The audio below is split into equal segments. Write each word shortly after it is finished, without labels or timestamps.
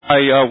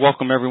I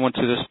welcome everyone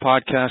to this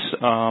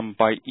podcast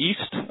by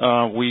East.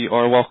 We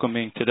are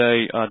welcoming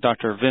today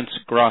Dr. Vince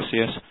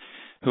Gracias,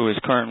 who is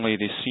currently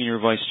the Senior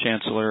Vice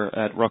Chancellor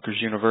at Rutgers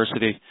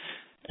University.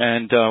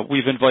 And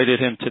we've invited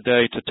him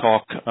today to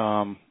talk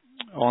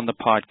on the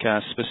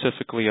podcast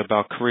specifically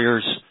about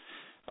careers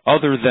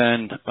other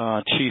than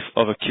Chief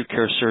of Acute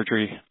Care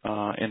Surgery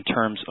in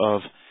terms of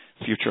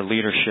future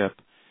leadership.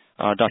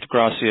 Dr.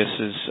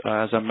 Gracias is,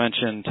 as I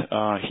mentioned,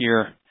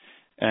 here,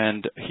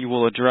 and he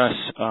will address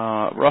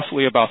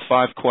roughly about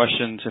 5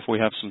 questions if we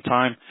have some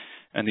time,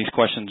 and these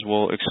questions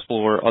will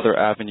explore other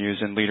avenues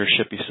in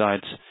leadership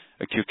besides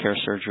acute care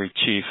surgery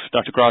chief.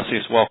 Dr.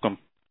 Gracias, welcome.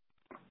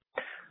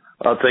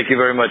 Thank you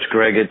very much,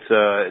 Greg.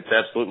 It's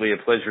absolutely a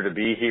pleasure to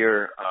be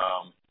here.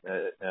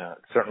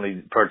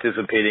 Certainly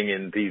participating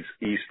in these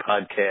East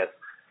podcasts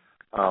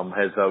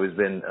has always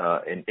been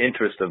an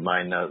interest of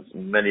mine.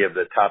 Many of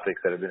the topics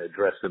that have been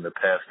addressed in the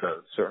past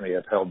certainly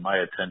have held my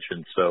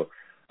attention. So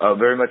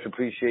very much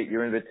appreciate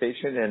your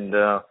invitation, and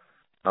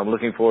I'm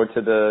looking forward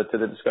to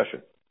the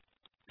discussion.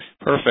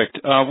 Perfect.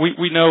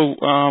 We know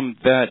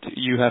that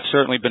you have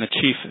certainly been a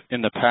chief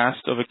in the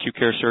past of acute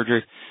care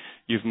surgery.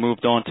 You've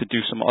moved on to do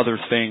some other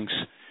things,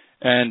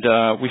 and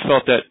we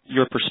felt that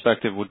your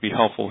perspective would be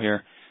helpful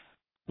here.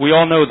 We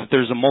all know that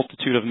there's a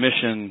multitude of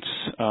missions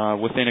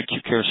within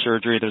acute care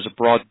surgery. There's a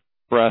broad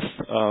breadth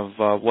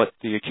of what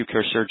the acute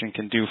care surgeon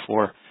can do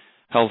for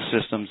health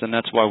systems, and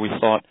that's why we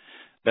thought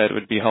that it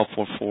would be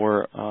helpful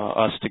for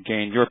us to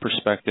gain your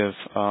perspective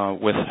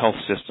with health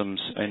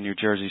systems in New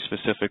Jersey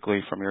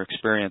specifically from your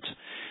experience.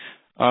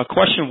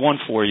 Question 1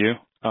 for you.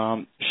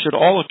 Should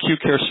all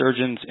acute care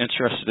surgeons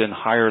interested in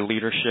higher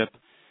leadership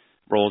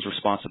roles,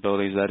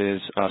 responsibilities, that is,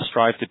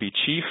 strive to be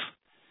chief?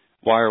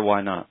 Why or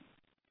why not?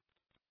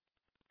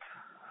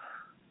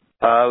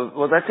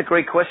 Well, that's a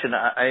great question.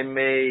 I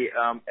may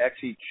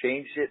actually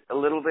change it a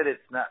little bit. It's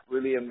not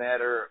really a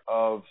matter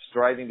of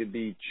striving to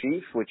be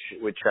chief,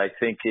 which I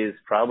think is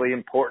probably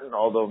important,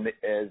 although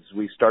as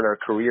we start our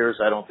careers,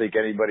 I don't think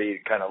anybody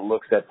kind of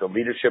looks at the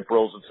leadership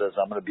roles and says,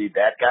 I'm going to be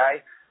that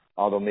guy,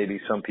 although maybe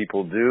some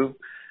people do.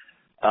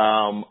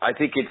 I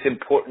think it's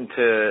important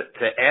to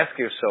ask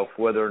yourself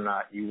whether or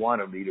not you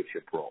want a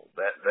leadership role.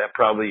 That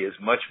probably is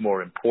much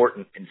more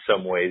important in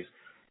some ways.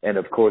 And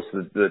of course,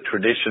 the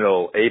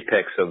traditional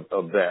apex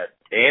of that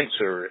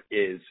answer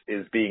is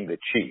being the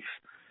chief.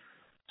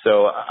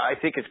 So I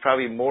think it's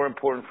probably more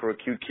important for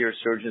acute care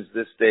surgeons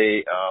this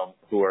day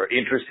who are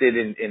interested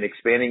in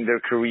expanding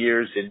their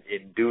careers,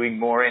 in doing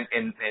more, and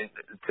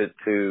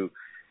to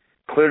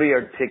clearly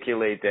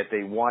articulate that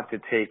they want to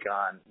take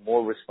on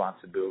more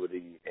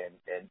responsibility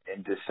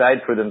and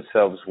decide for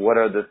themselves what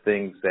are the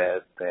things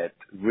that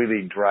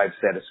really drive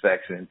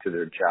satisfaction into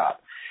their job.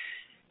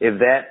 If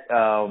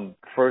that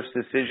first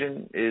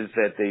decision is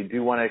that they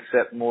do want to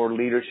accept more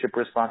leadership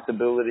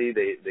responsibility,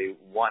 they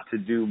want to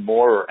do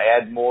more or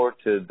add more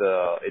to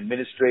the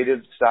administrative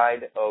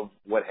side of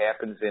what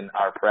happens in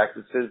our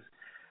practices,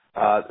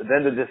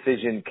 then the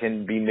decision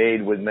can be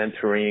made with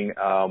mentoring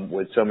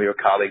with some of your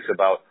colleagues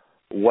about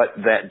what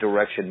that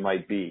direction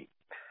might be.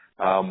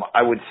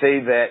 I would say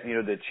that,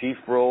 the chief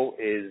role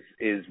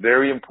is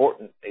very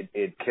important.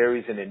 It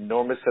carries an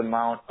enormous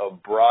amount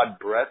of broad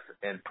breadth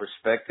and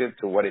perspective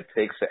to what it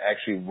takes to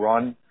actually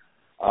run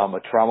a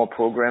trauma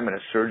program and a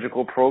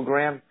surgical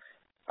program.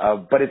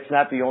 But it's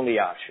not the only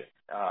option.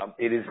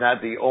 It is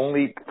not the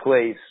only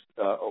place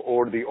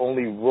or the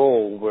only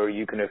role where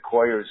you can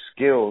acquire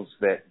skills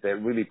that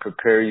really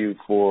prepare you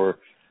for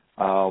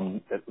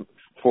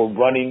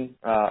running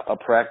a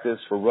practice,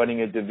 for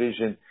running a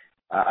division.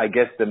 I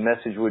guess the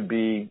message would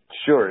be,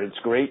 sure, it's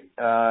great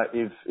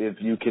if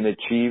you can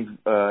achieve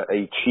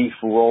a chief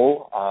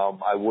role.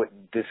 I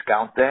wouldn't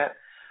discount that.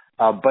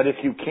 But if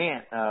you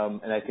can't,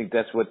 and I think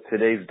that's what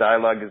today's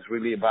dialogue is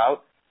really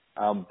about,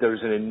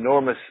 there's an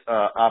enormous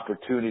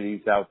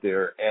opportunities out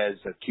there as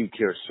acute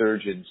care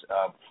surgeons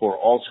for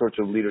all sorts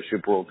of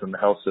leadership roles in the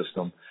health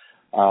system.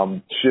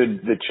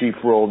 Should the chief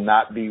role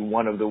not be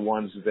one of the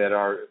ones that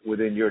are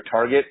within your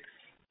target,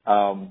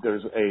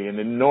 there's an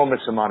enormous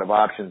amount of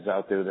options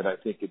out there that I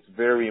think it's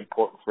very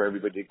important for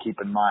everybody to keep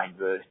in mind.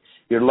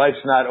 Your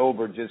life's not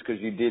over just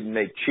because you didn't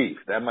make chief.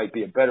 That might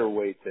be a better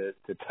way to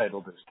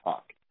title this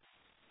talk.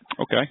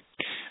 Okay.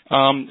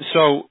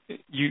 So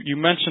you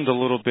mentioned a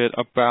little bit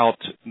about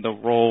the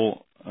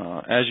role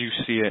as you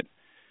see it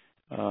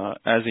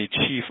as a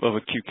chief of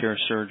acute care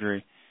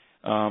surgery.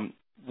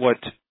 What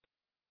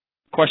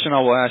question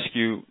I will ask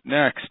you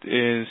next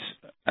is,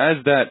 as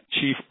that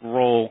chief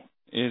role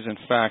is in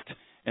fact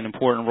an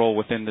important role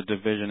within the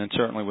division and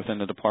certainly within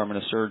the Department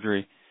of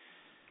Surgery,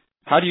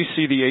 how do you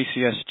see the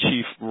ACS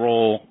chief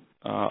role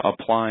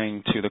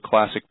applying to the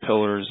classic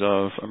pillars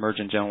of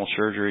emergent general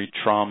surgery,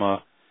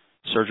 trauma,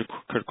 surgical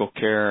critical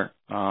care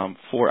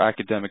for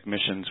academic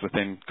missions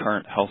within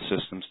current health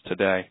systems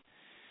today?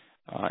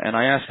 And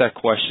I ask that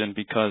question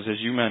because, as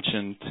you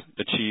mentioned,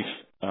 the chief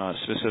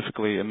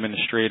specifically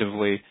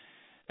administratively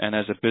and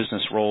as a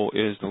business role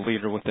is the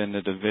leader within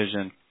the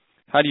division.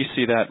 How do you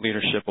see that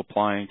leadership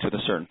applying to the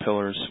certain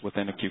pillars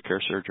within acute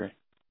care surgery?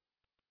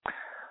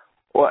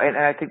 Well, and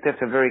I think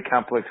that's a very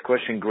complex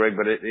question, Greg,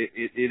 but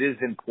it is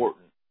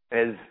important.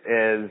 As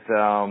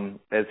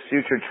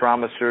future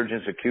trauma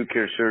surgeons, acute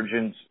care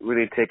surgeons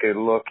really take a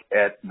look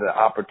at the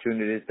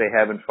opportunities they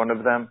have in front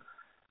of them.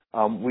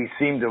 We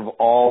seem to have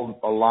all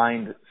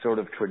aligned sort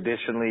of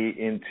traditionally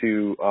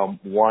into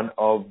one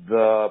of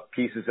the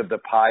pieces of the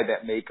pie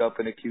that make up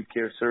an acute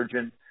care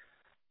surgeon.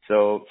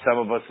 So some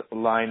of us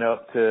line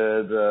up to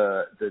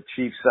the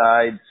chief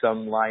side,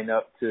 some line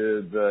up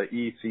to the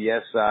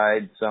ECS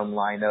side, some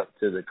line up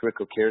to the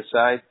critical care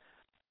side.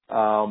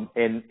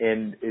 And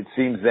it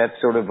seems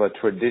that's sort of a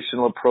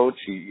traditional approach.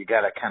 You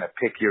got to kind of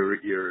pick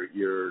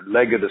your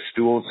leg of the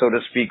stool, so to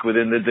speak,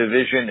 within the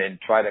division and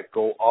try to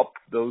go up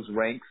those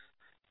ranks.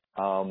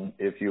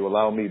 If you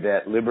allow me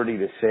that liberty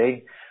to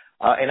say.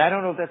 And I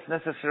don't know if that's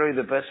necessarily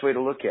the best way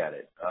to look at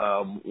it.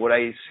 What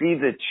I see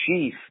the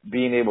chief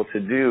being able to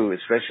do,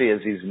 especially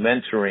as he's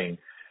mentoring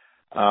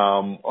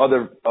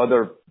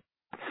other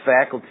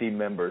faculty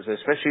members,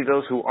 especially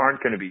those who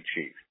aren't going to be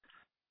chief.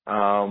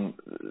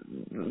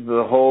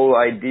 The whole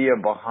idea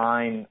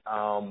behind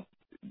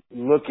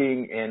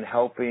looking and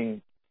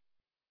helping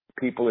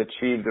people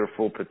achieve their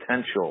full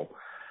potential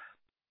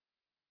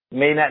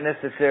may not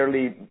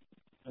necessarily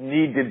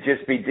need to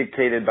just be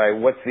dictated by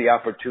what's the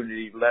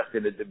opportunity left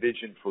in a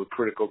division for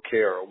critical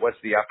care, or what's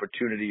the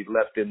opportunity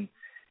left in,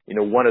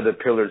 one of the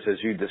pillars as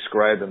you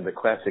described them, the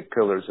classic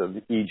pillars of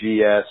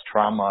EGS,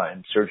 trauma,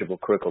 and surgical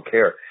critical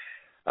care.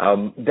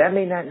 That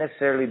may not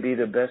necessarily be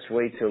the best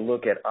way to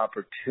look at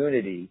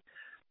opportunity.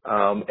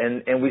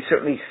 And we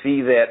certainly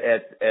see that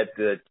at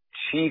the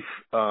chief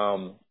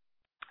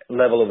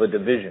level of a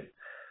division.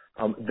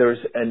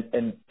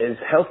 And as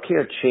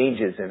healthcare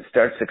changes and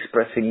starts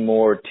expressing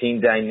more team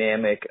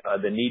dynamic,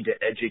 the need to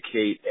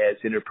educate as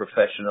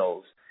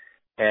interprofessionals,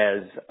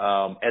 as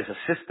a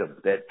system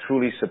that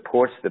truly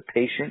supports the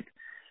patient,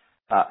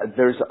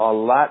 there's a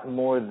lot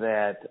more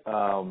that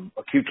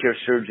acute care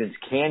surgeons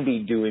can be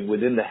doing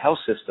within the health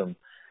system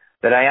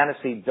that I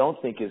honestly don't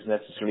think is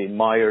necessarily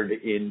mired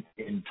in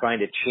trying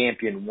to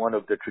champion one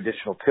of the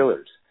traditional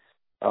pillars.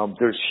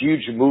 There's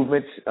huge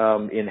movements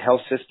in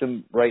health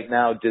system right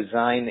now,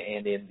 design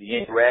and in the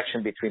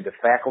interaction between the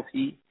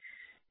faculty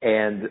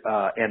and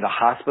the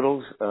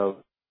hospitals of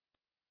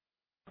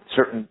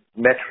certain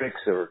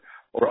metrics or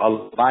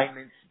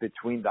alignments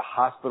between the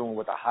hospital and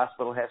what the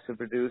hospital has to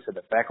produce and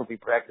the faculty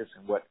practice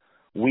and what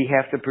we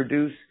have to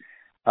produce.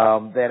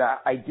 That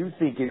I do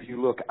think if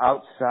you look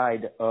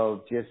outside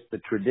of just the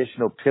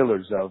traditional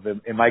pillars of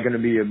am I going to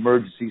be an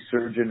emergency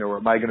surgeon or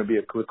am I going to be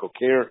a critical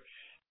care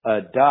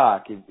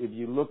doc, if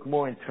you look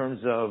more in terms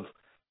of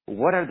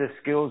what are the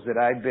skills that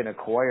I've been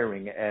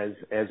acquiring as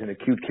an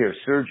acute care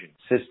surgeon,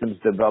 systems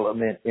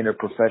development,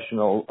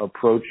 interprofessional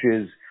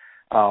approaches,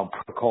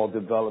 protocol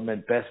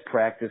development, best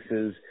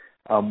practices.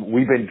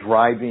 We've been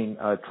driving,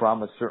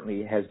 trauma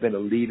certainly has been a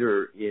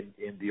leader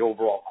in the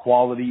overall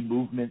quality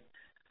movement,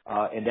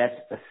 and that's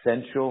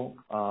essential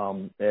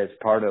as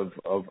part of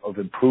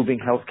improving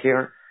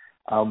healthcare.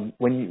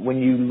 When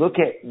you look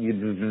at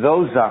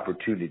those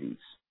opportunities,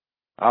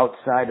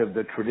 outside of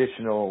the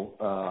traditional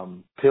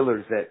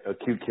pillars that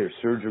acute care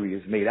surgery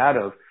is made out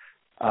of,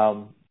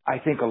 I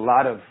think a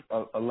lot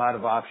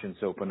of options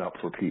open up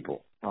for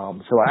people. So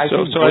I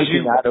think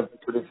breaking out of the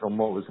traditional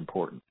mold is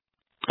important.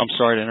 I'm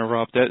sorry to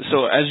interrupt that.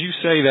 So as you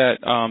say that,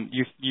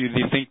 you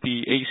think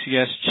the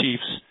ACS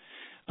chiefs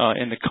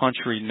in the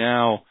country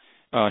now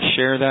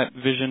share that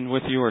vision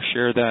with you, or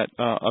share that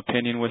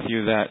opinion with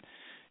you that,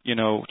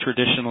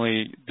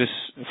 traditionally this,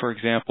 for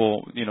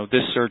example,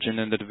 this surgeon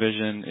in the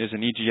division is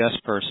an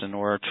EGS person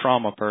or a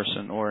trauma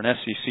person or an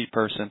SCC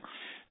person.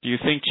 Do you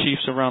think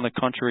chiefs around the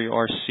country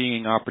are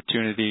seeing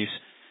opportunities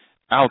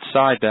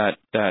outside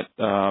that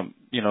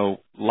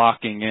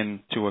locking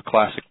into a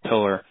classic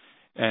pillar?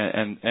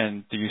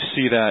 And do you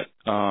see that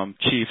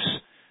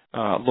chiefs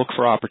look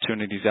for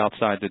opportunities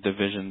outside the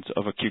divisions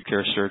of acute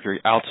care surgery,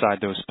 outside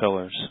those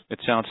pillars? It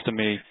sounds to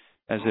me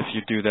as if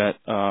you do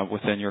that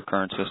within your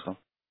current system.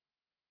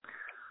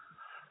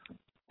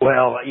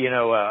 Well,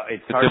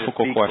 it's hard to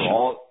speak question. for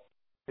all.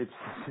 It's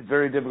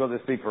very difficult to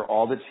speak for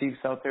all the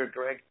chiefs out there,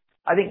 Greg.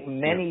 I think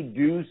many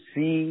do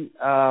see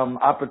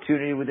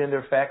opportunity within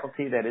their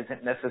faculty that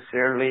isn't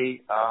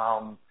necessarily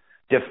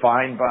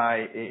defined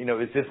by,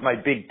 is this my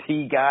big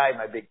T guy,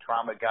 my big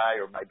trauma guy,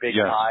 or my big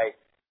I,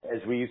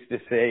 as we used to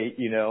say.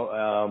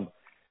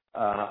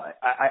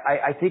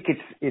 I think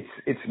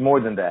it's more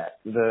than that.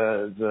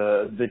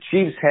 The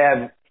chiefs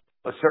have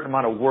a certain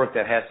amount of work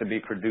that has to be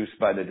produced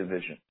by the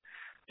division.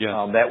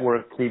 That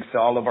work keeps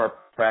all of our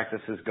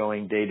practices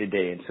going day to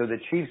day, and so the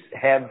chiefs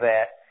have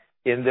that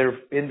in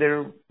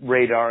their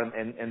radar,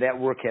 and that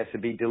work has to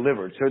be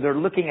delivered. So they're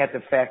looking at the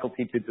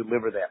faculty to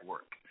deliver that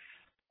work.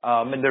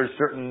 And there's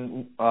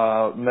certain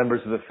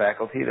members of the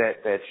faculty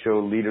that show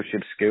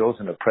leadership skills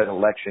and a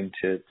predilection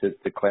to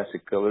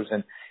classic pillars,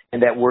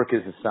 and that work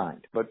is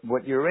assigned. But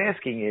what you're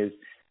asking is,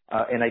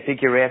 and I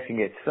think you're asking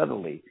it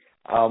subtly,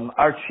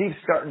 Our chief's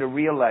starting to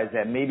realize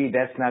that maybe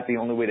that's not the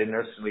only way to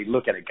necessarily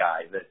look at a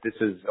guy, that this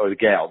is, or the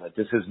gal, that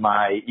this is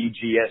my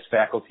EGS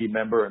faculty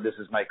member, and this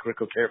is my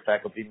critical care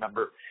faculty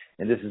member,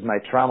 and this is my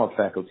trauma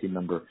faculty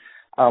member.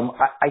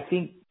 I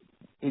think,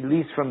 at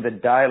least from the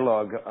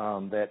dialogue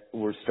that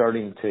we're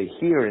starting to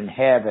hear and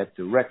have at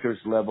directors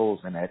levels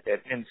and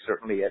and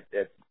certainly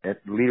at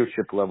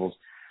leadership levels,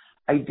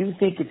 I do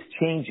think it's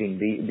changing.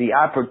 The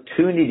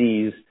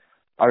opportunities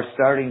are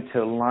starting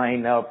to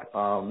line up,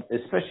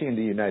 especially in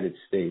the United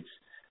States,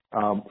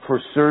 for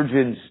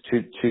surgeons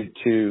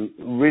to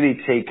really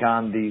take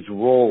on these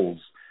roles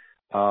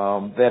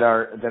that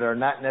are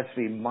not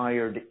necessarily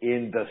mired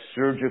in the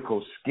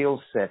surgical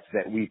skill sets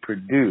that we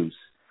produce,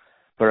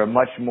 but are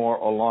much more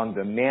along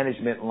the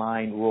management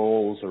line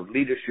roles or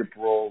leadership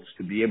roles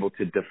to be able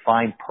to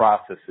define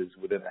processes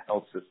within the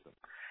health system.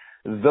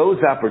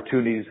 Those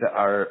opportunities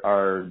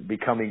are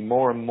becoming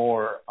more and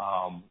more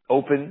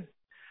open.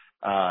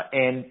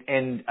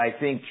 And I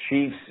think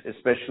chiefs,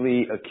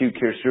 especially acute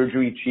care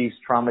surgery chiefs,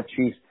 trauma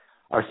chiefs,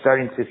 are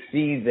starting to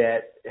see that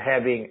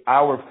having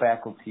our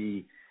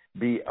faculty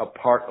be a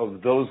part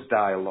of those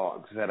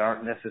dialogues that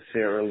aren't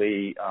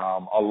necessarily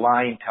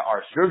aligned to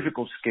our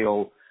surgical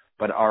skill,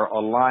 but are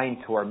aligned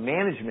to our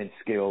management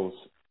skills.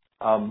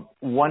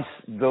 Once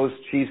those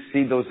chiefs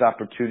see those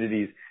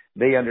opportunities,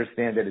 they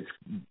understand that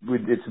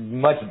it's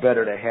much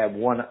better to have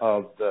one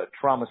of the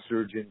trauma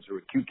surgeons or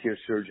acute care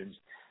surgeons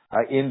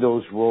in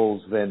those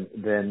roles than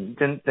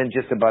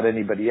just about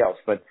anybody else.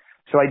 But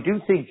so I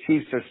do think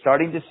chiefs are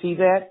starting to see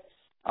that,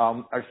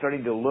 are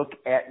starting to look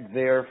at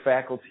their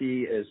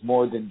faculty as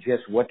more than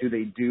just what do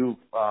they do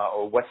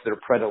or what's their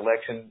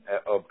predilection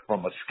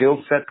from a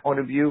skill set point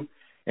of view,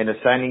 and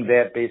assigning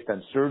that based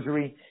on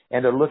surgery,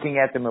 and they're looking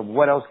at them of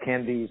what else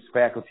can these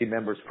faculty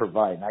members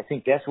provide. And I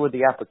think that's where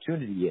the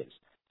opportunity is.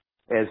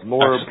 As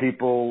more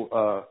people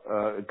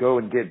go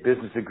and get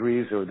business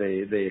degrees or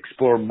they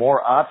explore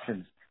more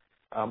options,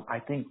 I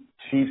think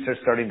chiefs are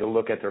starting to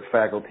look at their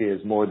faculty as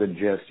more than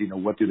just,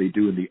 what do they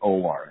do in the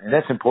OR. And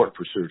that's important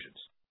for surgeons.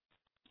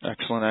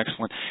 Excellent.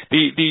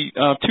 The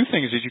two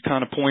things that you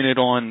kind of pointed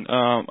on,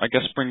 I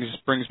guess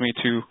brings me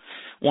to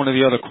one of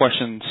the other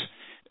questions.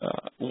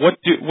 What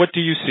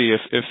do you see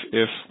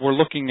if we're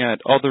looking at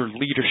other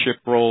leadership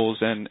roles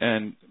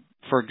and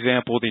for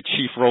example, the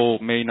chief role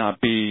may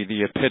not be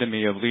the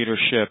epitome of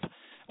leadership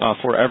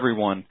for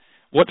everyone?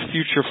 What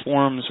future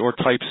forms or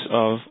types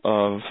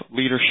of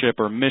leadership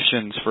or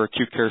missions for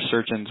acute care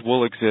surgeons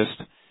will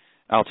exist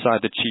outside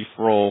the chief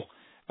role,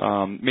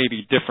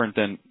 maybe different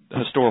than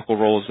historical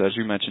roles, as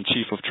you mentioned,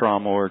 chief of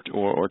trauma or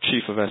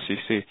chief of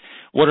SCC?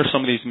 What are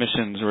some of these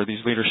missions or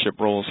these leadership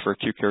roles for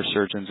acute care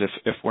surgeons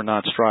if we're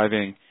not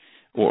striving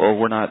or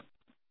we're not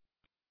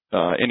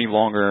any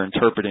longer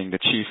interpreting the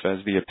chief as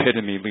the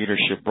epitome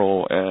leadership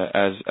role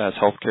as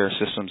healthcare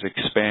systems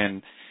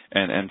expand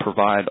and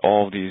provide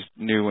all of these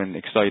new and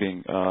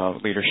exciting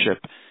leadership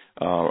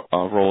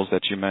roles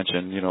that you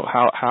mentioned?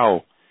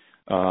 How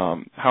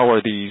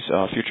are these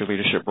future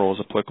leadership roles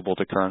applicable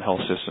to current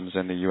health systems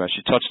in the U.S.?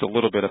 You touched a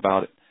little bit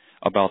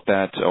about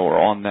that or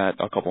on that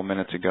a couple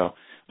minutes ago.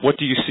 What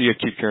do you see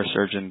acute care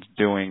surgeons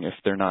doing if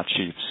they're not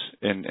chiefs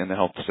in the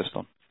health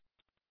system?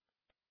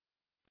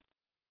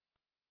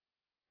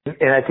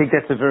 And I think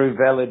that's a very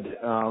valid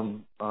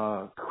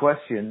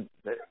question.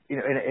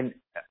 And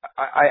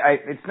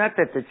it's not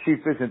that the chief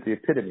isn't the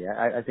epitome.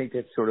 I think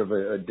that's sort of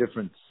a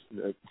different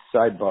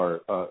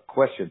sidebar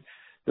question.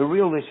 The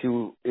real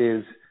issue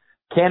is,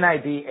 can I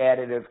be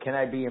additive? Can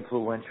I be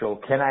influential?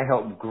 Can I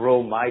help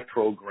grow my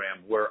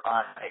program where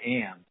I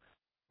am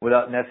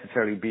without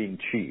necessarily being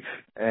chief?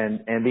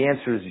 And the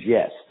answer is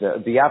yes.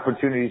 The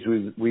opportunities,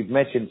 we've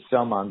mentioned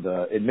some on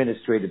the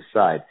administrative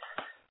side,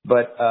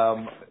 but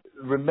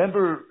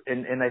remember,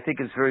 and I think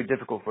it's very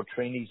difficult for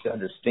trainees to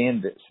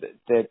understand this,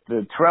 that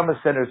the trauma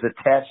center is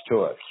attached to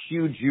a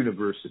huge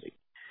university.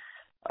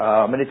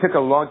 And it took a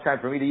long time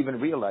for me to even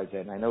realize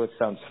that. And I know it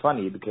sounds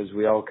funny because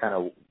we all kind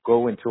of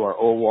go into our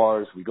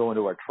ORs, we go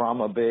into our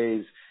trauma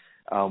bays,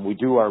 we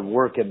do our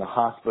work in the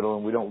hospital,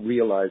 and we don't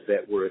realize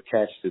that we're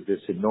attached to this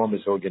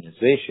enormous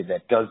organization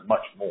that does much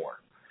more.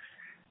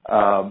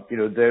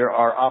 There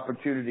are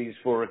opportunities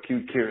for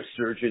acute care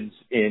surgeons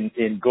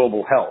in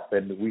global health,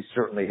 and we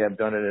certainly have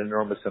done an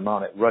enormous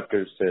amount at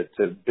Rutgers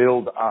to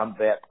build on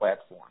that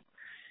platform,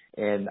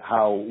 and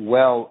how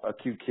well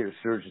acute care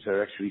surgeons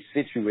are actually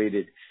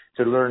situated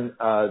to learn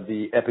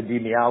the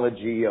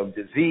epidemiology of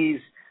disease,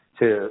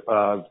 to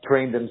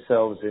train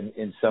themselves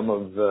in some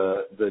of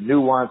the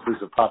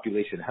nuances of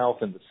population health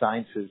and the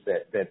sciences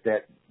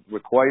that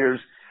requires,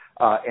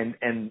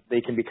 and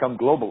they can become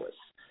globalists.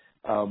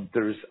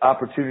 There's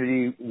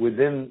opportunity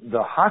within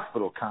the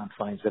hospital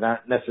confines that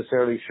aren't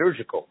necessarily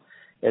surgical,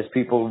 as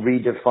people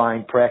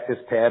redefine practice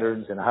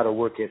patterns and how to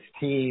work as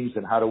teams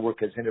and how to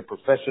work as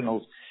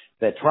interprofessionals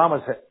that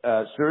trauma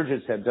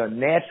surgeons have done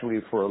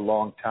naturally for a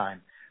long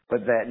time,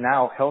 but that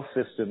now health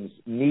systems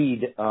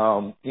need,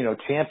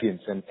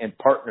 champions and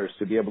partners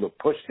to be able to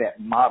push that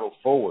model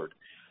forward.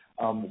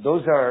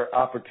 Those are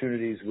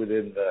opportunities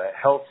within the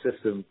health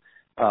system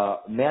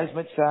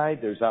management side.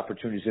 There's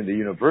opportunities in the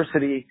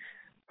university.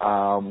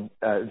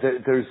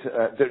 There's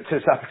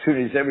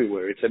opportunities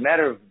everywhere. It's a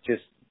matter of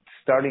just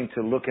starting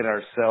to look at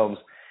ourselves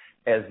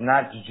as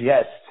not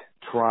just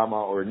trauma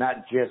or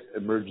not just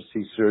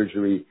emergency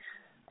surgery,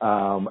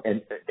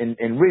 and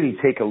really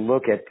take a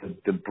look at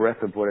the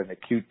breadth of what an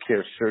acute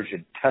care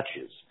surgeon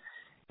touches.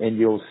 And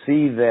you'll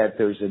see that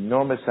there's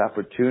enormous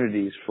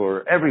opportunities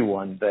for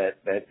everyone that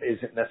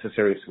isn't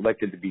necessarily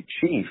selected to be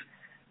chief,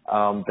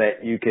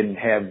 that you can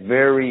have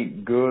very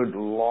good,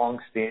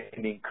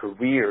 long-standing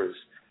careers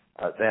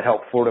that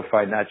help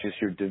fortify not just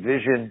your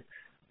division,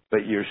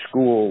 but your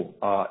school,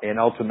 and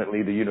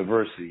ultimately the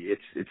university.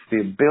 It's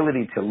the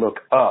ability to look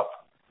up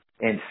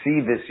and see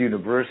this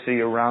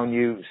university around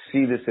you,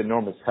 see this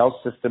enormous health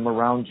system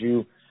around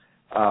you.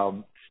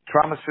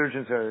 Trauma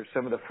surgeons are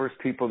some of the first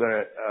people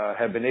that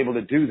have been able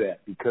to do that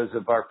because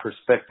of our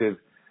perspective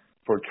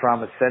for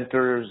trauma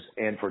centers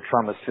and for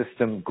trauma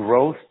system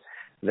growth.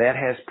 That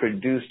has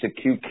produced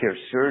acute care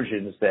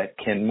surgeons that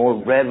can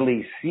more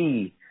readily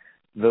see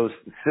those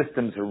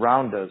systems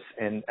around us,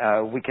 and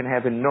we can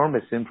have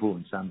enormous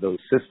influence on those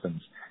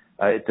systems.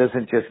 It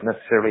doesn't just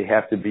necessarily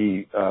have to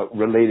be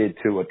related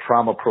to a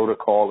trauma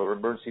protocol or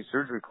emergency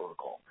surgery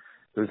protocol.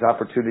 There's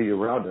opportunity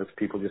around us.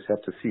 People just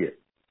have to see it.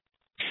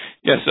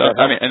 Yes,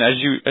 I mean, and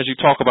as you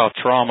talk about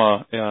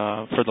trauma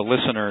for the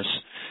listeners,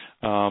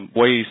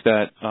 ways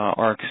that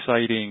are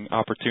exciting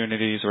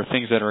opportunities or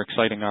things that are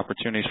exciting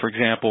opportunities. For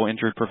example,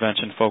 injury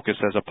prevention focus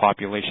as a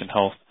population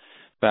health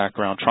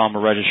background, trauma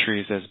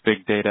registries as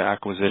big data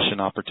acquisition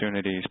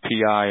opportunities,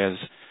 PI as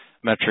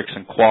metrics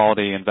and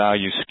quality and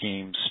value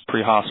schemes,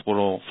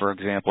 pre-hospital, for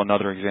example,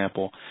 another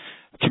example,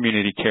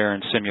 community care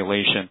and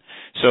simulation.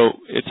 So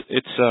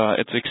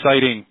it's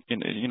exciting,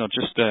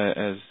 just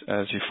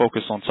as you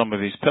focus on some of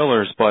these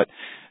pillars, but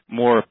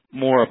more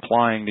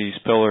applying these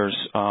pillars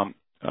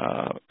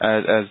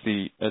as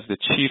the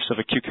chiefs of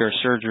acute care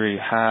surgery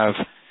have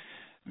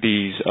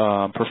these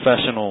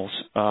professionals,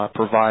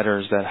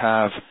 providers that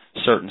have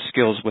certain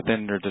skills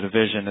within their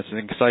division. It's an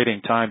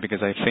exciting time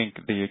because I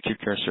think the acute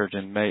care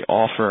surgeon may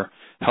offer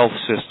health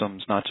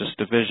systems, not just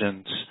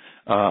divisions,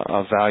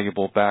 a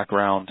valuable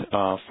background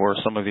for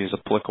some of these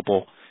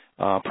applicable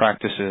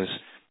practices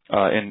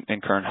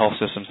in current health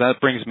systems.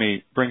 That brings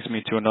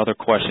me to another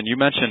question. You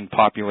mentioned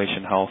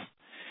population health,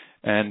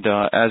 and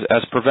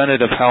as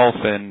preventative health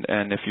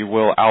and if you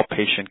will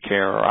outpatient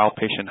care or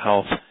outpatient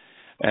health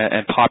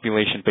and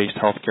population-based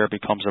health care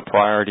becomes a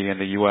priority in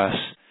the U.S.,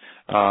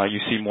 you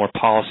see more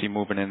policy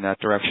movement in that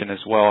direction as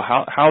well.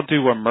 How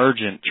do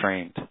emergent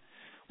trained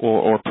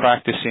or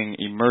practicing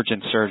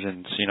emergent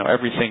surgeons,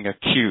 everything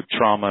acute,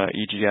 trauma,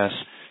 EGS,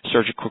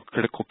 surgical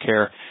critical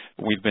care,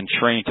 we've been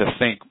trained to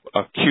think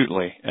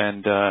acutely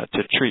and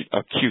to treat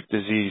acute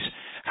disease.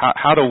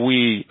 How do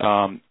we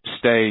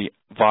stay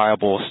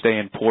viable, stay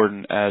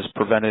important as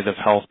preventative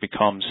health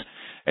becomes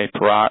a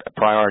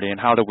priority, and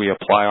how do we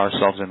apply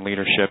ourselves in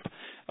leadership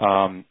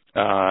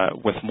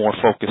with more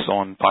focus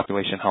on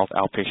population health,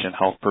 outpatient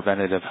health,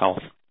 preventative health?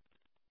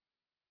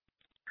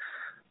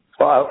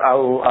 Well,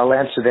 I'll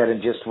answer that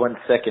in just one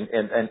second,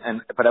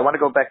 but I want to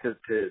go back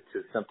to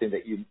something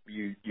that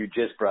you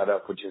just brought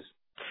up, which is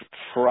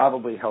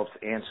probably helps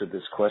answer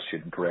this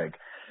question, Greg.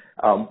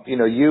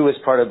 You as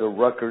part of the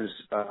Rutgers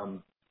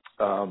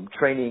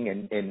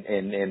training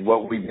and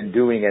what we've been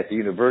doing at the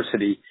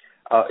university,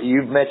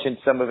 you've mentioned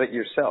some of it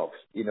yourself.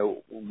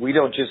 We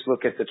don't just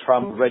look at the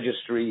trauma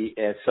registry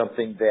as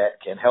something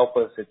that can help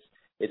us.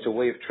 It's a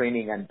way of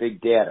training on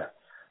big data.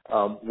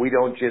 We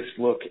don't just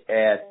look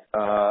at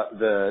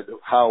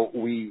how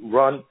we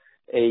run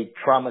a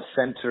trauma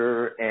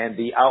center and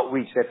the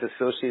outreach that's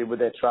associated with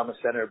that trauma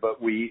center,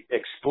 but we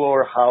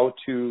explore how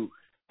to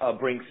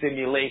bring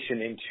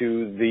simulation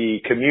into the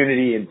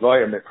community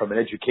environment from an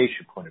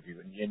education point of view,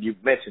 and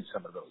you've mentioned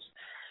some of those.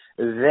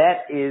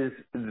 That is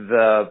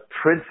the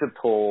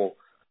principle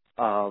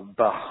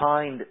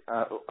behind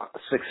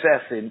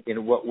success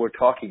in what we're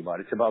talking about.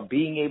 It's about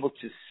being able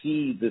to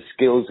see the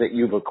skills that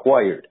you've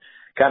acquired,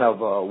 kind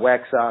of a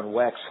wax on,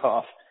 wax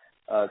off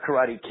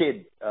Karate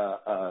Kid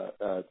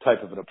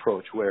type of an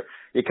approach, where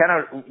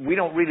we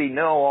don't really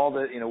know all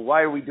the,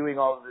 why are we doing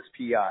all of this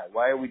PI?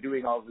 Why are we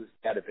doing all of this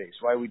database?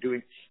 Why are we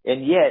doing,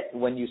 and yet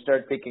when you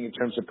start thinking in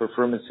terms of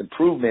performance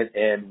improvement,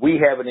 and we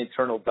have an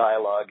internal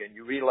dialogue, and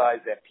you realize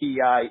that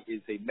PI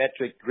is a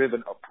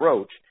metric-driven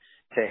approach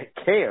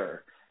to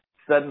care,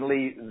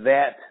 suddenly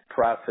that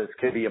process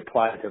can be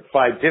applied to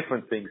 5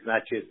 different things,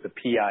 not just the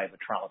PI of a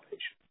trauma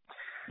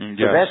patient.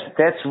 Yes. So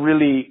that's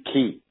really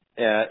key.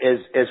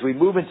 As we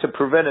move into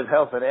preventive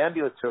health and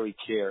ambulatory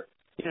care,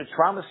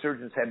 trauma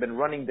surgeons have been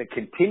running the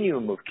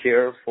continuum of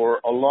care for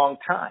a long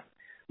time.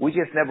 We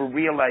just never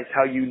realized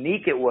how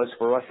unique it was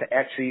for us to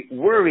actually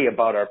worry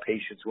about our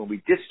patients when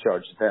we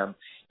discharge them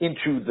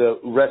into the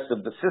rest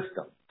of the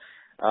system.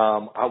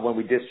 When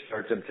we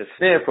discharge them to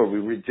SNF or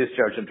we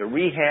discharge them to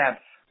rehab,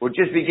 we're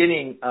just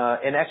beginning,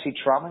 and actually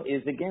trauma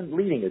is again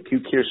leading,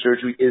 acute care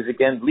surgery is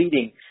again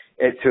leading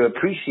to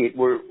appreciate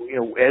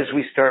as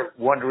we start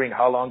wondering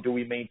how long do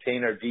we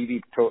maintain our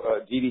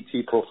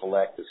DVT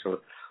prophylaxis, or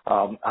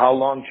how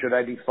long should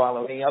I be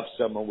following up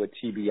someone with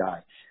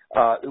TBI?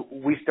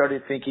 We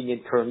started thinking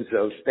in terms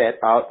of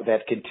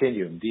that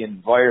continuum, the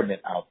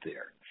environment out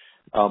there.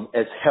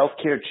 As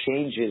healthcare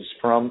changes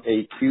from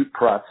a acute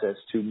process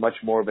to much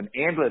more of an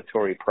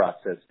ambulatory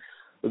process,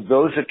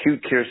 those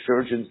acute care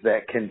surgeons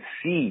that can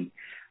see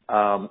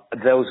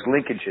those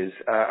linkages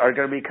are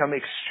going to become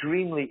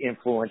extremely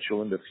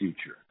influential in the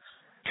future.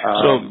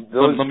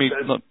 Let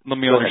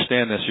me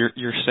understand this.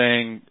 You're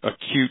saying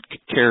acute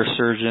care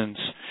surgeons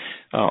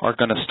are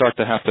going to start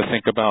to have to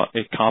think about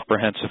a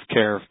comprehensive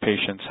care of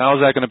patients. How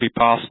is that going to be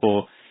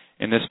possible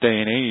in this day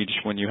and age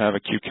when you have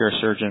acute care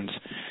surgeons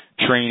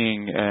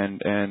training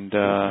and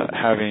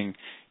having,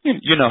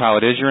 you know how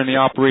it is. You're in the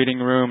operating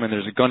room and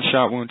there's a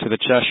gunshot wound to the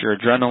chest. Your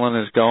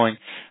adrenaline is going.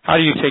 How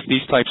do you take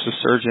these types of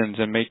surgeons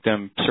and make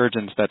them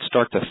surgeons that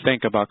start to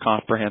think about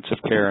comprehensive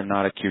care and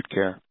not acute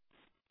care?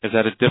 Is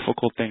that a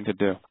difficult thing to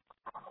do?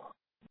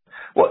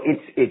 Well,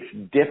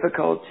 it's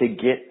difficult to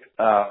get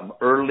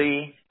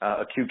early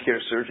acute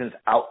care surgeons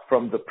out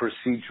from the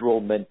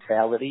procedural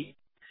mentality.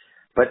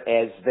 But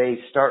as they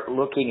start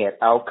looking at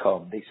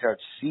outcome, they start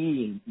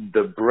seeing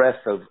the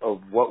breadth of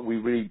what we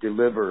really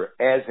deliver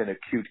as an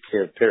acute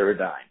care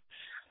paradigm.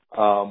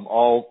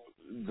 All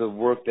the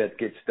work that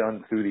gets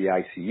done through the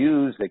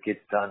ICUs, that gets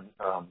done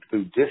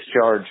through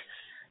discharge,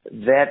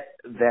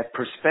 that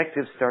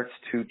perspective starts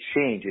to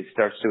change. It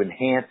starts to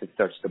enhance. It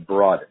starts to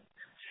broaden.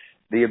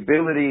 The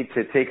ability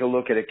to take a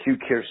look at acute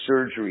care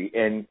surgery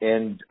and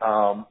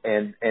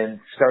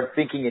start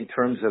thinking in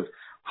terms of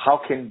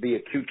how can the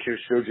acute care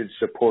surgeon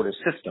support a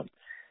system?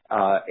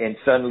 And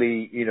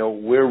suddenly,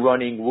 we're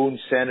running wound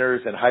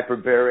centers and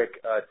hyperbaric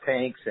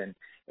tanks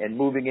and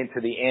moving into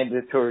the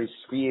ambulatory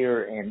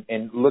sphere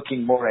and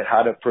looking more at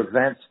how to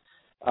prevent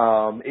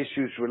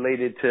issues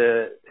related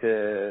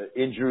to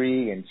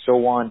injury and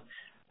so on.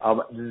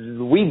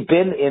 We've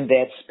been in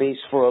that space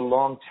for a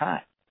long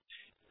time.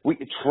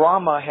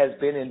 Trauma has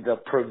been in the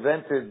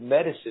preventive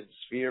medicine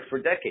sphere for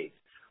decades.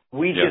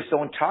 We just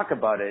don't talk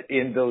about it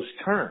in those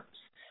terms.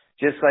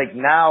 Just like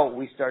now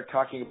we start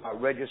talking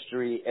about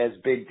registry as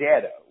big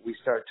data. We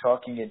start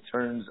talking in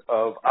terms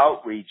of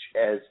outreach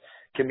as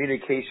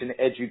communication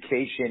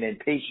education and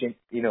patient,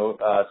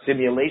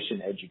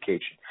 simulation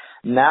education.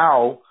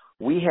 Now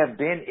we have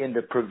been in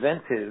the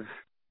preventive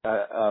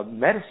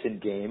medicine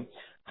game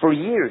for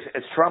years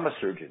as trauma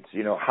surgeons.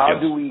 How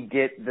do we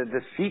get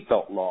the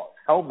seatbelt law,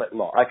 helmet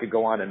law? I could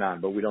go on and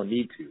on, but we don't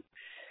need to.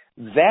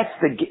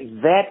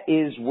 That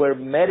is where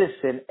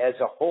medicine as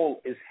a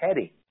whole is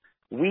heading.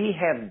 We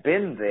have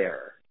been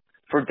there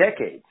for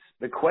decades.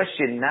 The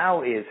question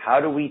now is, how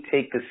do we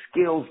take the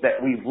skills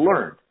that we've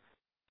learned?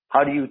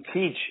 How do you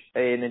teach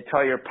an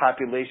entire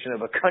population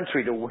of a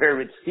country to wear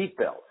its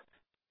seatbelt?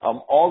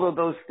 All of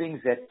those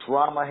things that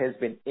trauma has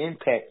been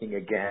impacting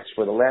against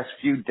for the last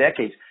few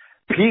decades,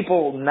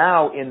 people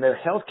now in the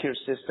healthcare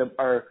system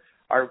are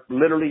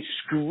literally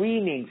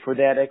screaming for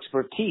that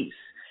expertise.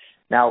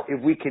 Now,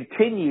 if we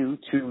continue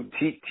to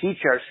teach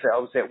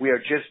ourselves that we are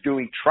just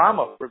doing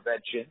trauma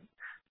prevention,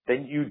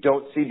 then you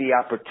don't see the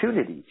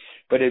opportunity.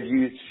 But if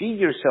you see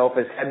yourself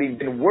as having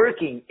been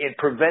working in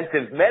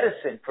preventive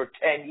medicine for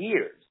 10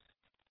 years,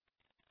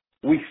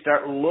 we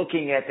start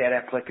looking at that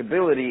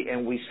applicability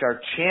and we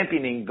start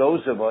championing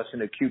those of us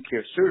in acute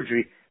care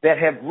surgery that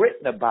have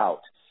written about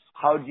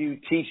how do you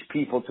teach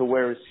people to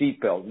wear a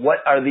seatbelt? What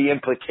are the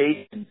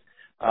implications,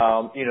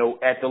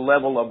 at the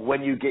level of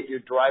when you get your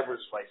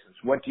driver's license?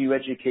 What do you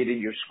educate in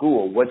your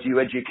school? What do you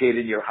educate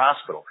in your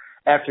hospital?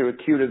 After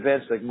acute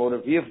events like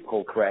motor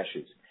vehicle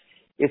crashes.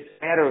 It's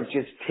a matter of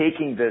just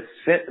taking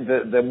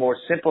the more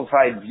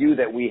simplified view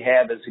that we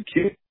have as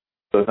acute,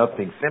 so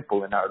nothing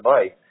simple in our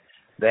life,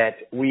 that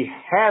we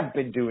have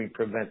been doing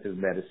preventive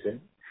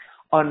medicine,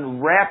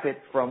 unwrap it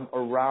from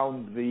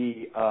around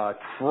the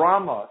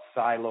trauma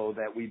silo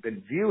that we've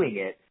been viewing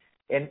it,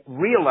 and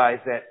realize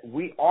that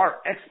we are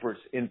experts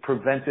in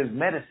preventive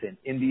medicine,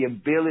 in the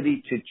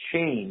ability to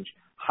change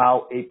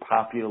how a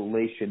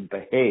population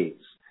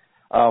behaves.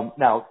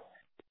 Now,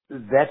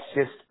 that's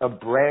just a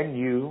brand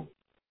new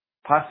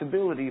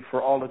possibility for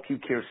all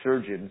acute care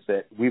surgeons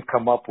that we've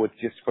come up with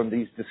just from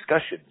these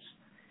discussions.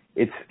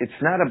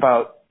 It's not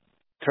about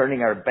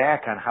turning our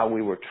back on how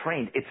we were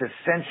trained. It's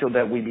essential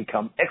that we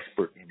become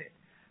expert in it.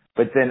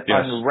 But then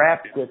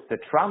unwrap with the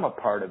trauma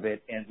part of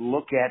it and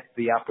look at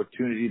the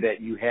opportunity that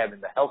you have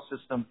in the health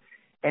system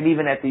and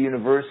even at the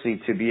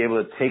university to be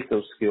able to take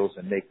those skills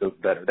and make those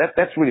better.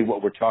 That's really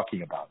what we're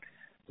talking about.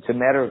 It's a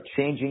matter of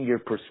changing your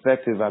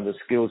perspective on the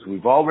skills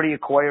we've already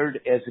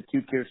acquired as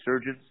acute care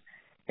surgeons,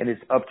 and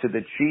it's up to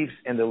the chiefs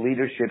and the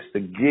leaderships to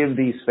give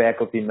these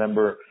faculty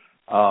members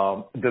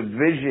the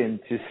vision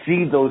to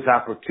see those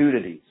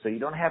opportunities. So you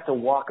don't have to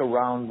walk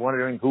around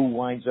wondering who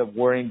winds up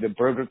wearing the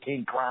Burger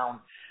King crown.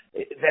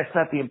 That's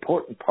not the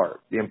important part.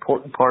 The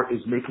important part is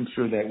making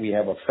sure that we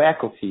have a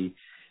faculty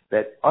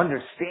that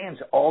understands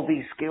all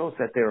these skills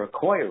that they're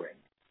acquiring.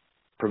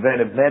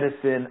 Preventive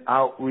medicine,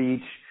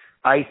 outreach,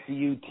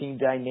 ICU, team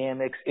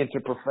dynamics,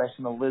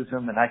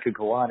 interprofessionalism, and I could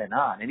go on.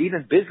 And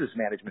even business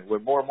management, where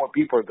more and more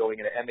people are going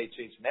into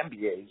MHAs and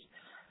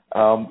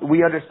MBAs.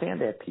 We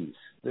understand that piece.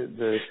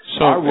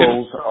 Our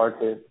roles are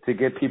to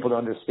get people to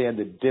understand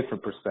the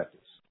different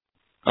perspectives.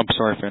 I'm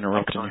sorry for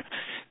interrupting you.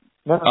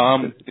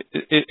 No.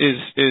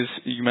 Is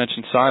you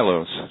mentioned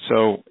silos.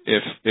 So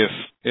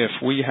if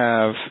we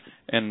have,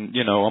 and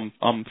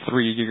I'm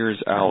 3 years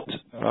out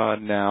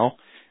now.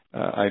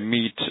 I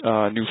meet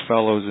new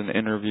fellows in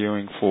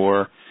interviewing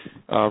for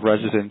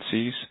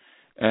residencies,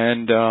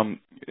 and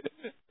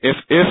if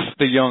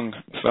the young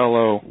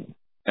fellow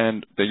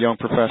and the young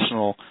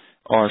professional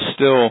are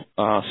still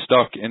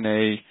stuck in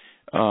a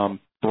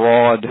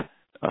broad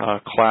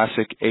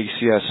classic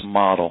ACS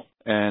model,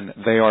 and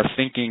they are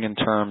thinking in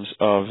terms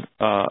of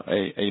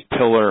a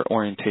pillar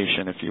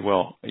orientation, if you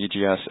will,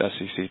 EGS,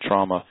 SEC,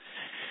 trauma,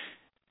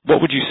 what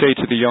would you say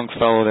to the young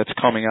fellow that's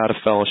coming out of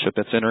fellowship,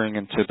 that's entering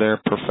into their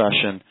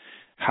profession,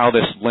 how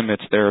this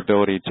limits their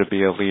ability to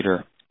be a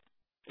leader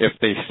if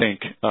they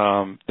think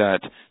that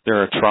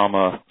they're a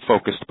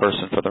trauma-focused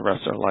person for the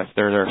rest of their life,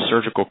 they're a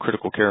surgical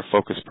critical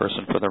care-focused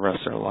person for the rest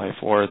of their life,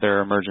 or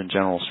they're emergent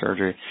general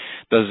surgery?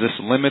 Does this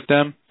limit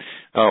them,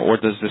 or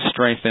does this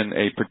strengthen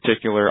a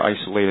particular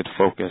isolated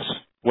focus?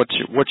 What's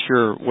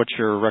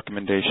your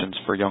recommendations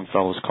for young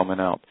fellows coming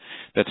out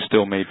that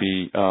still may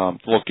be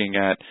looking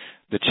at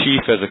the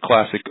chief as a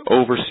classic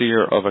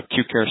overseer of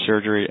acute care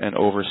surgery and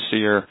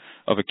overseer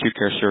of acute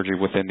care surgery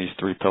within these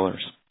three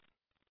pillars?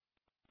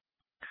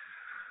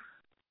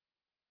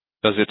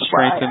 Does it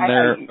strengthen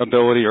their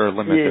ability or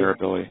limit their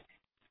ability?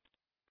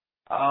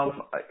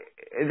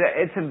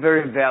 It's a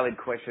very valid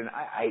question.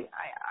 I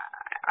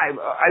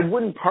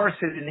wouldn't parse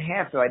it in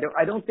half, though.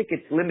 I don't think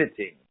it's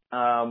limiting.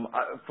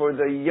 For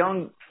the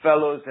young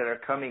fellows that are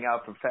coming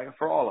out,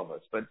 for all of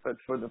us, but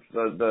for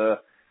the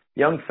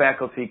young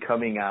faculty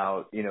coming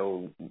out,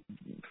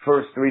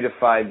 first 3 to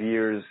 5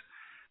 years,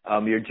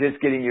 you're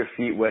just getting your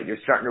feet wet. You're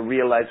starting to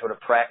realize what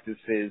a practice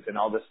is and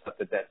all the stuff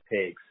that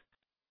takes.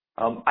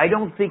 I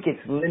don't think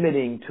it's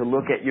limiting to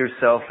look at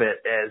yourself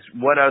as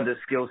what are the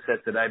skill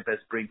sets that I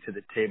best bring to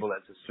the table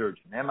as a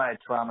surgeon. Am I a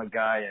trauma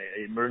guy,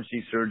 an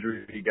emergency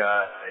surgery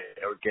guy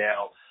or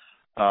gal,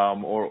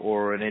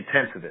 or an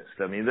intensivist?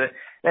 I mean,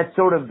 that's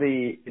sort of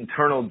the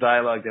internal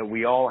dialogue that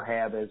we all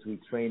have as we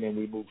train and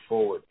we move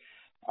forward.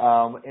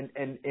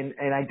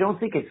 And I don't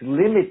think it's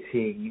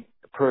limiting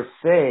per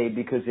se,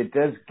 because it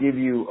does give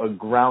you a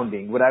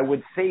grounding. What I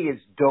would say is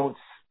don't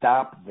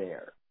stop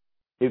there.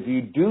 If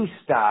you do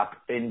stop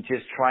in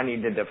just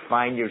trying to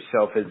define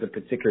yourself as a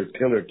particular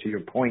pillar, to your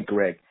point,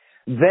 Greg,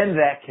 then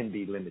that can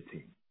be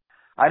limiting.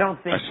 I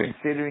don't think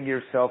considering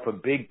yourself a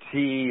big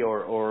T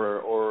or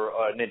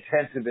an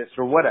intensivist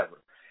or whatever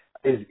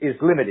is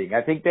limiting.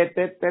 I think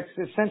that's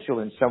essential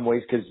in some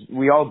ways, because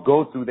we all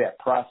go through that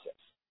process.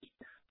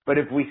 But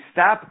if we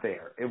stop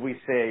there, if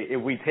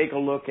we take a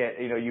look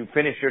at, you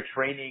finish your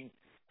training,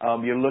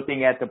 you're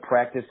looking at the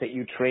practice that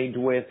you trained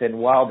with, and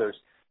while there's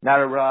not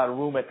a lot of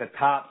room at the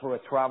top for a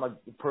trauma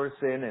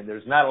person, and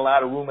there's not a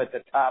lot of room at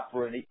the top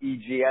for an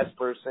EGS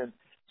person,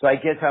 so I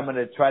guess I'm going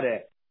to try to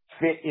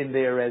fit in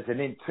there as an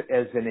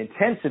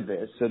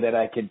intensivist so that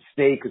I can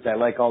stay, because I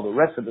like all the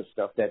rest of the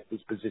stuff that this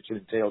position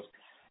entails.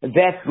 And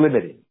that's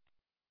limiting.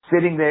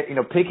 Sitting there,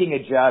 picking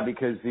a job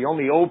because the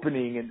only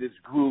opening in this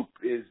group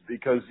is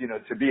because,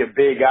 to be a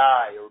big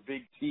I or a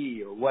big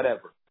T or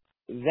whatever.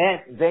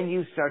 Then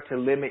you start to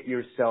limit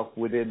yourself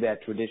within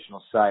that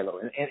traditional silo.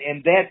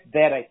 And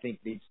that I think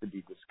needs to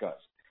be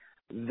discussed.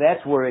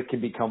 That's where it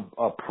can become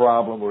a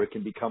problem, or it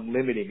can become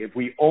limiting if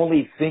we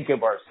only think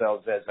of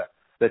ourselves as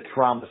the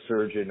trauma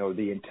surgeon or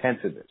the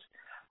intensivist.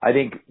 I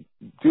think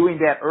doing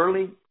that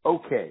early,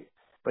 okay.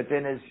 But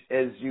then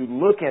as you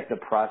look at the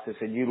process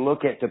and you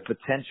look at the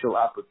potential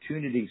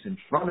opportunities in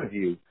front of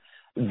you,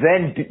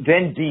 then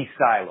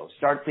de-silo.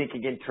 Start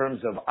thinking in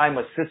terms of, I'm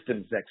a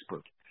systems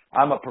expert.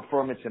 I'm a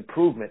performance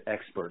improvement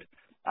expert.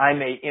 I'm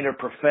a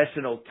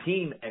interprofessional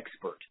team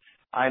expert.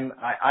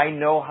 I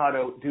know how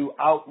to do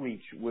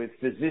outreach with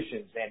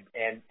physicians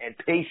and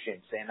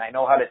patients, and I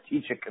know how to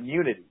teach a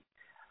community.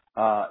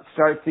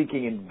 Start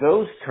thinking in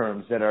those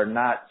terms that are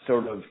not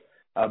sort of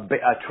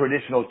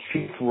traditional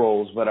chief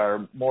roles, but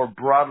are more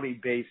broadly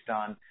based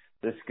on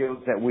the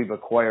skills that we've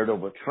acquired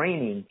over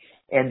training,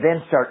 and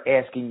then start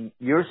asking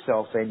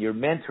yourself and your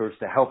mentors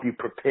to help you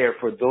prepare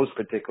for those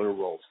particular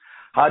roles.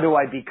 How do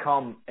I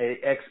become an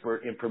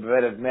expert in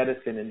preventive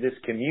medicine in this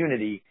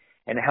community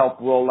and help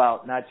roll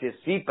out not just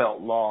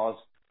seatbelt laws,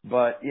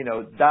 but,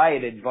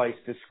 diet advice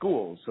to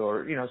schools,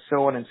 or,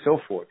 so on and so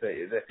forth.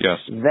 Yes.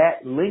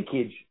 That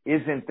linkage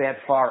isn't that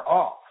far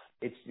off.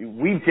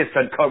 We've just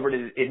uncovered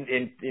it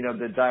in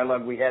the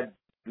dialogue we had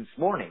this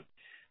morning.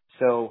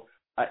 So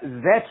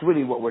that's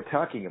really what we're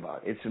talking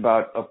about. It's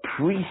about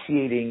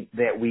appreciating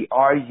that we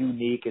are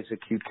unique as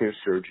acute care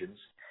surgeons,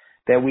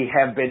 that we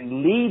have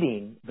been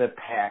leading the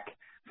pack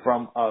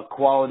from a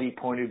quality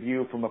point of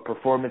view, from a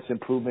performance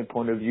improvement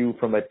point of view,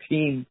 from a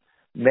team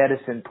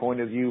medicine point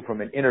of view,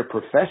 from an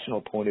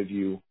interprofessional point of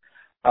view.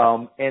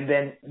 And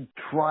then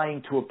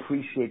trying to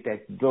appreciate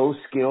that those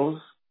skills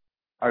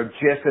are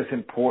just as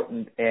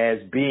important as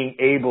being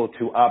able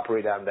to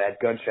operate on that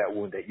gunshot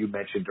wound that you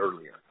mentioned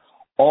earlier.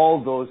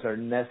 All those are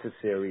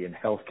necessary in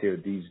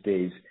healthcare these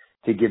days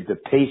to give the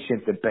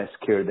patient the best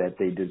care that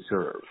they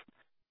deserve.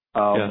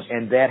 Yes.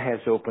 And that has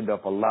opened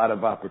up a lot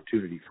of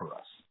opportunity for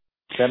us.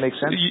 Does that make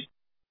sense?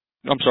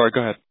 I'm sorry,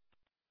 go ahead.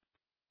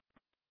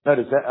 No,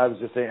 I was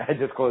just saying, I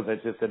just closed, I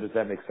just said, does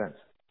that make sense?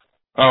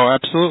 Oh,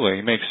 absolutely.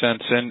 It makes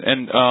sense.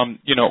 And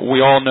you know,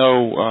 we all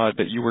know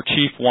that you were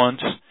chief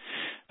once.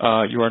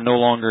 You are no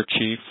longer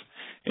chief.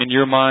 In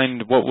your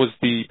mind, what was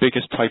the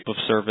biggest type of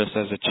service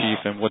as a chief,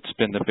 and what's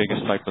been the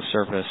biggest type of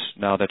service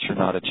now that you're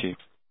not a chief?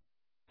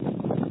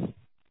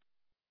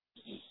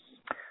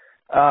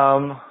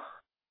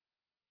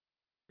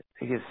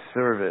 Biggest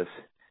service.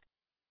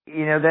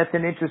 You know, that's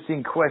an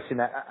interesting question.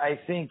 I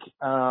think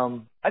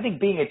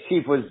being a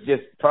chief was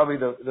just probably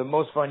the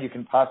most fun you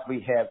can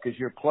possibly have because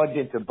you're plugged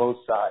into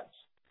both sides.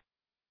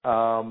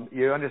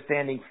 You're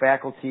understanding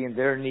faculty and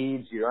their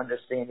needs. You're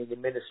understanding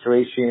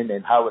administration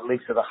and how it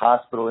links to the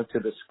hospital and to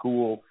the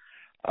school.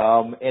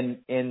 And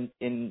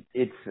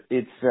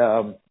it's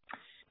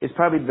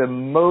probably the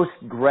most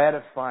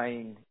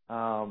gratifying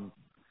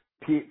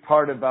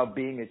part about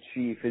being a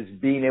chief is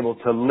being able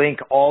to link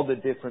all the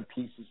different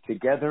pieces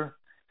together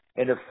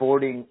and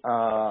affording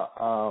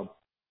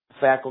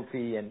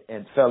faculty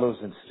and fellows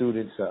and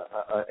students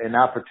an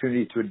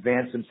opportunity to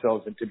advance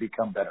themselves and to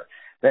become better.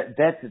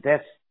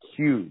 That's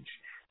huge.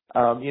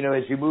 You know,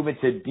 as you move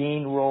into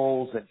dean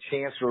roles and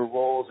chancellor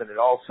roles, and it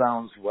all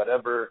sounds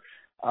whatever,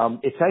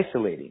 it's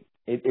isolating.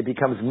 It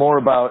becomes more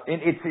about,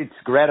 and it's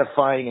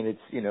gratifying and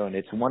it's, you know, and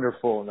it's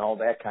wonderful and all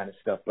that kind of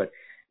stuff, but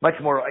much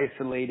more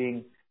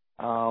isolating,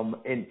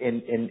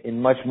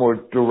 and much more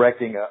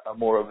directing a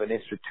more of an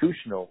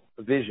institutional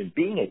vision.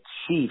 Being a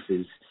chief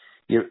is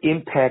you're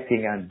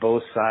impacting on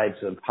both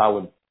sides of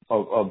how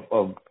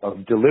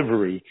of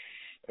delivery,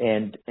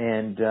 and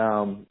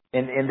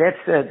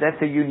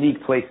that's a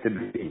unique place to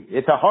be.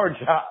 It's a hard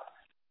job.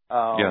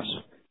 Yes.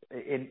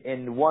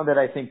 And one that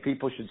I think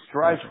people should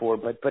strive for,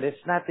 but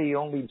it's not the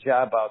only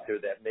job out there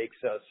that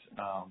makes us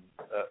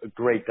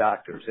great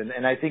doctors.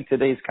 And I think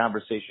today's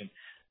conversation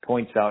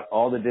points out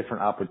all the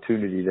different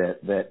opportunity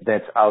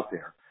that's out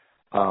there.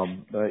 I'll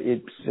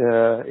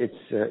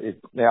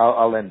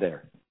end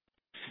there.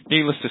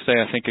 Needless to say,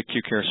 I think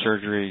acute care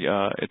surgery,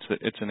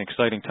 it's an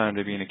exciting time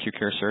to be an acute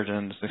care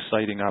surgeon. It's an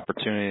exciting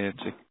opportunity.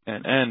 It's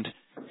an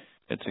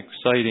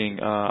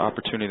exciting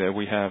opportunity that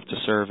we have to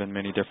serve in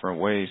many different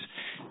ways.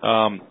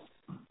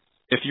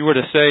 If you were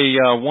to say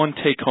one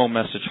take-home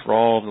message for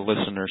all of the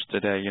listeners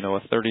today, you know,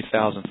 a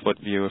 30,000-foot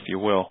view, if you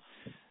will,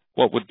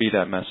 what would be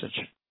that message?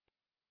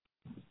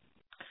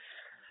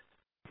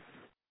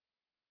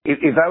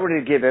 If I were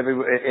to give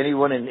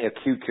anyone in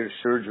acute care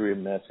surgery a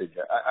message,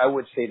 I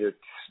would say to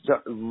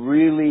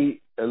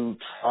really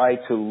try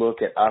to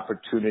look at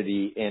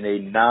opportunity in a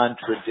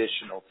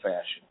non-traditional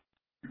fashion.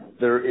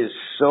 There is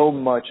so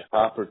much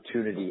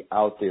opportunity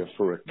out there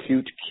for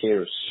acute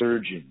care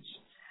surgeons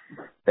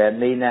that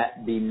may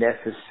not be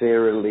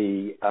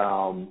necessarily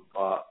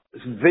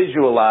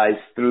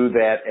visualized through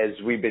that,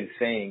 as we've been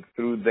saying,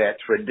 through that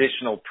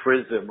traditional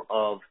prism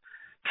of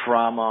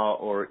trauma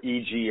or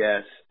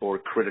EGS or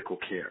critical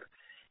care.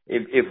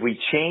 If we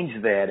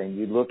change that and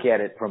you look at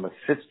it from a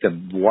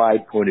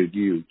system-wide point of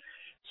view,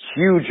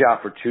 huge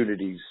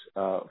opportunities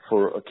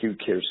for acute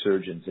care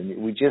surgeons.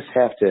 And we just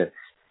have to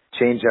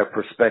change our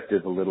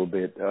perspective a little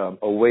bit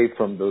away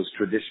from those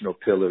traditional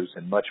pillars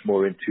and much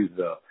more into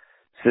the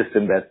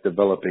system that's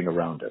developing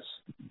around us.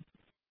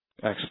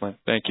 Excellent.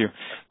 Thank you.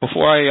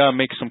 Before I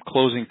make some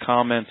closing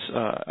comments,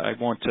 I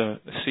want to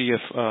see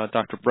if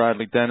Dr.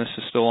 Bradley Dennis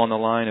is still on the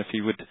line, if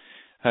he would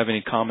have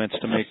any comments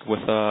to make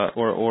with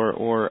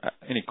or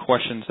any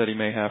questions that he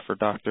may have for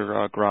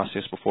Dr.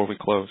 Gracias before we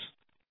close.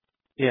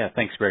 Yeah,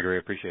 thanks, Gregory. I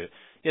appreciate it.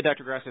 Yeah,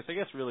 Dr. Gracias, I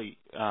guess really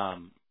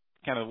kind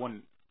of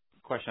one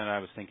question that I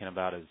was thinking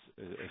about is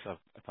if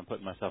I'm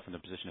putting myself in the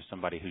position of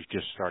somebody who's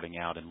just starting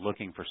out and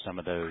looking for some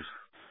of those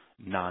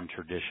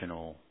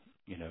non-traditional,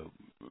 you know,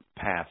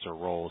 paths or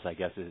roles, I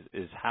guess,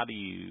 is how do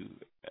you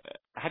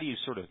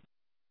sort of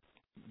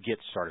get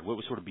started? What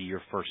would sort of be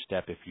your first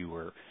step if you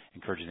were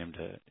encouraging them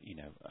to, you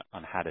know,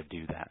 on how to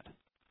do that?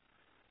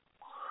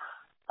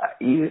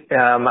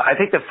 I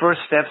think the first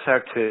steps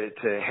are to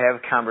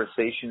have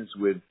conversations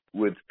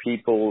with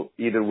people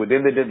either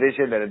within the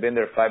division that have been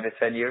there 5 to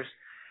 10 years,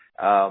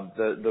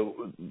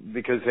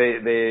 because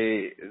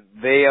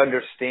they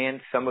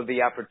understand some of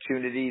the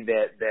opportunity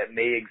that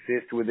may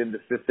exist within the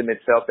system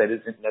itself that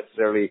isn't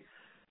necessarily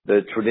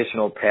the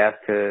traditional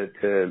path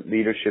to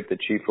leadership, the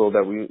chief role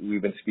that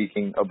we've been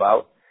speaking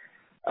about.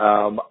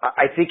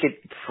 I think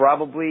it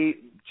probably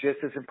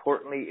just as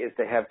importantly is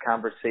to have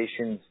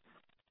conversations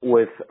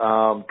with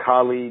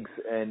colleagues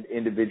and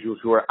individuals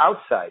who are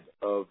outside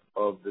of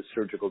the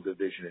surgical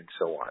division and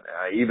so on.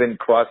 Even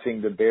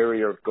crossing the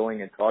barrier of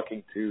going and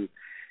talking to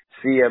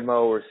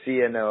CMO or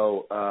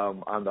CNO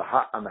on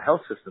the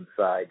health system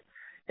side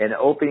and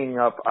opening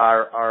up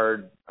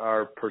our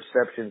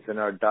perceptions and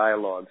our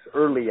dialogues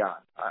early on.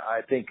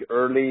 I think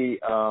early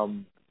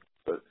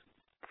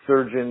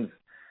surgeons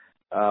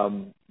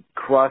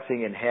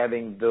crossing and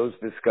having those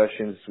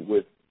discussions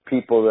with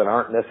people that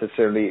aren't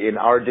necessarily in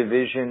our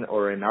division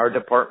or in our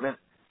department,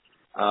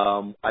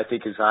 I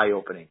think is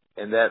eye-opening.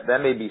 And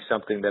that may be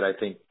something that I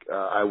think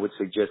I would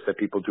suggest that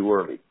people do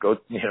early. Go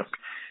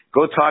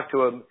talk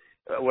to them.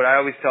 What I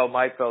always tell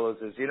my fellows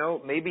is,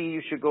 maybe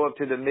you should go up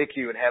to the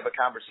MICU and have a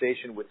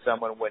conversation with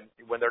someone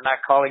when they're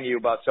not calling you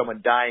about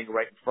someone dying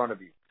right in front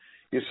of you.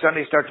 You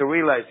suddenly start to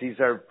realize these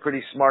are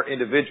pretty smart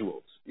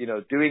individuals.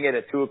 Doing it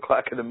at 2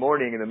 o'clock in the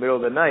morning in the middle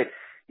of the night,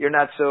 you're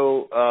not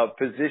so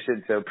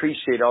positioned to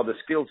appreciate all the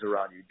skills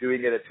around you.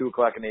 Doing it at 2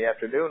 o'clock in the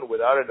afternoon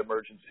without an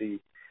emergency,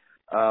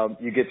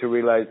 you get to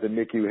realize the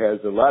NICU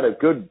has a lot of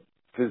good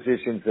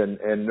physicians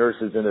and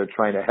nurses in there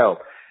trying to help.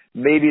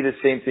 Maybe the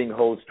same thing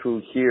holds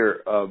true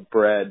here,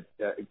 Brad.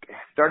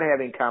 Start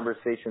having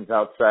conversations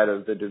outside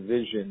of the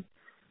division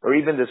or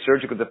even the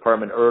surgical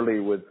department early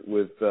with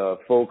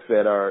folks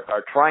that are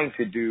trying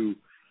to do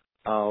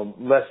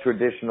less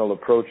traditional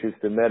approaches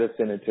to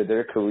medicine and to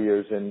their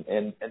careers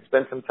and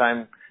spend some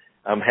time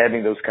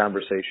having those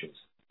conversations.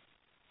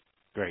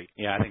 Great.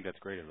 Yeah, I think that's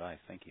great advice.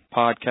 Thank you.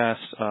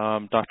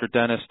 Podcast. Dr.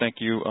 Dennis, thank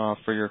you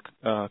for your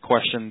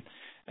question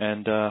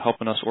and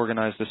helping us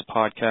organize this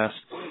podcast.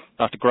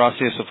 Dr.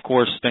 Gracias, of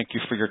course, thank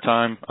you for your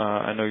time.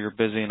 I know you're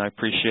busy, and I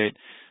appreciate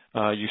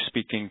you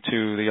speaking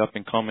to the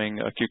up-and-coming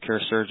acute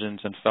care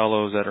surgeons and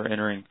fellows that are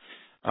entering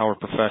our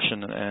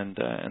profession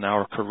and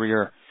our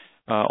career.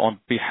 On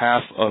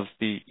behalf of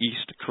the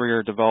East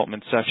Career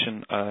Development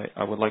Section,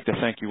 I would like to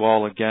thank you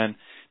all again.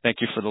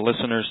 Thank you for the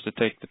listeners to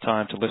take the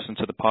time to listen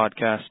to the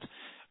podcast.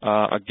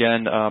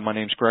 Again, my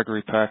name's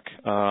Gregory Peck.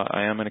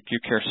 I am an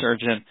acute care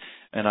surgeon,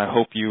 and I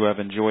hope you have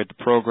enjoyed the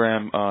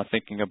program,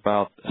 thinking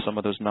about some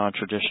of those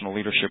non-traditional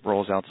leadership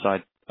roles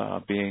outside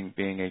being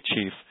a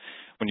chief.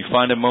 When you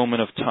find a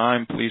moment of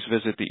time, please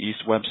visit the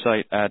East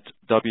website at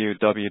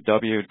www.east.org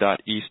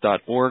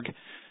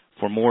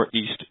for more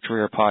East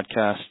Career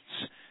podcasts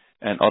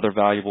and other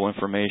valuable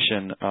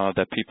information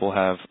that people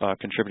have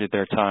contributed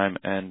their time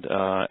and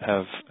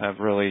have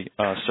really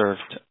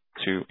served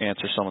to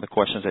answer some of the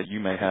questions that you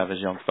may have as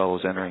young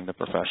fellows entering the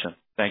profession.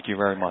 Thank you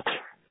very much.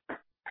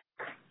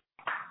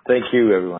 Thank you, everyone.